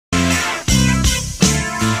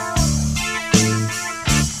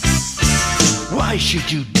Why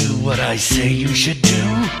should you do what I say you should do?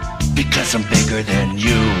 Because I'm bigger than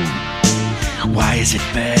you. Why is it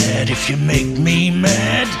bad if you make me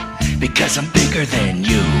mad? Because I'm bigger than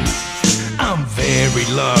you. I'm very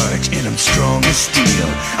large and I'm strong as steel.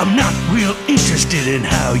 I'm not real interested in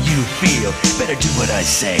how you feel. Better do what I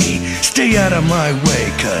say, stay out of my way,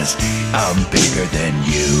 'cause I'm bigger than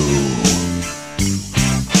you.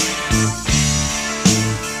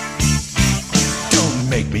 Don't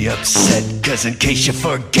make me upset, 'cause in case you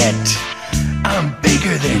forget, I'm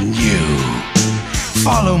bigger than you.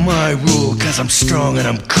 Follow my rule, 'cause I'm strong and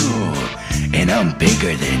I'm cool, and I'm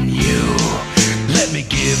bigger than you. Let me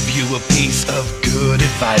give you a piece of good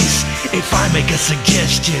advice. If I make a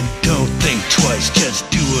suggestion, don't think twice. Just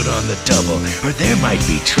do it on the double, or there might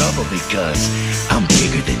be trouble, because I'm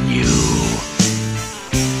bigger than you.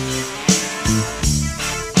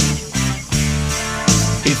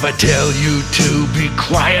 If I tell you to be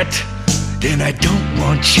quiet, then I don't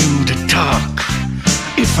want you to talk.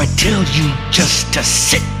 If I tell you just to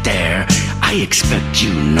sit there, I expect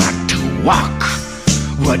you not to walk.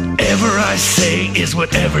 Whatever I say is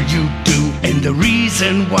whatever you do, and the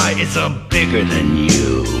reason why is I'm bigger than you.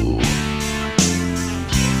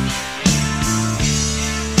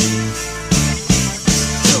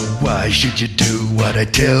 So why should you do what I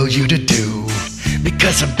tell you to do?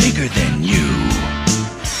 Because I'm bigger than you.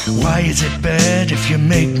 Why is it bad if you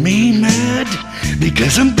make me mad?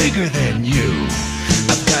 Because I'm bigger than you.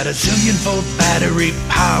 I've got a zillion-volt battery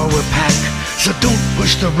power pack, so don't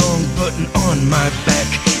push the wrong button on my back.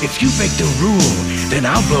 If you break the rule, then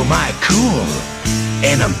I'll blow my cool,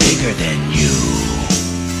 and I'm bigger than you.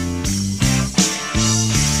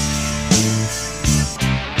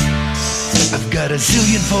 I've got a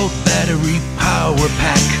zillion-volt battery power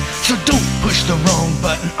pack, so don't push the wrong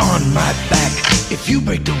button on my back. If you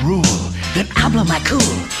break the rule, then I'll blow my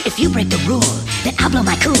cool. If you break the rule, then I'll blow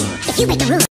my cool. If you break the rule.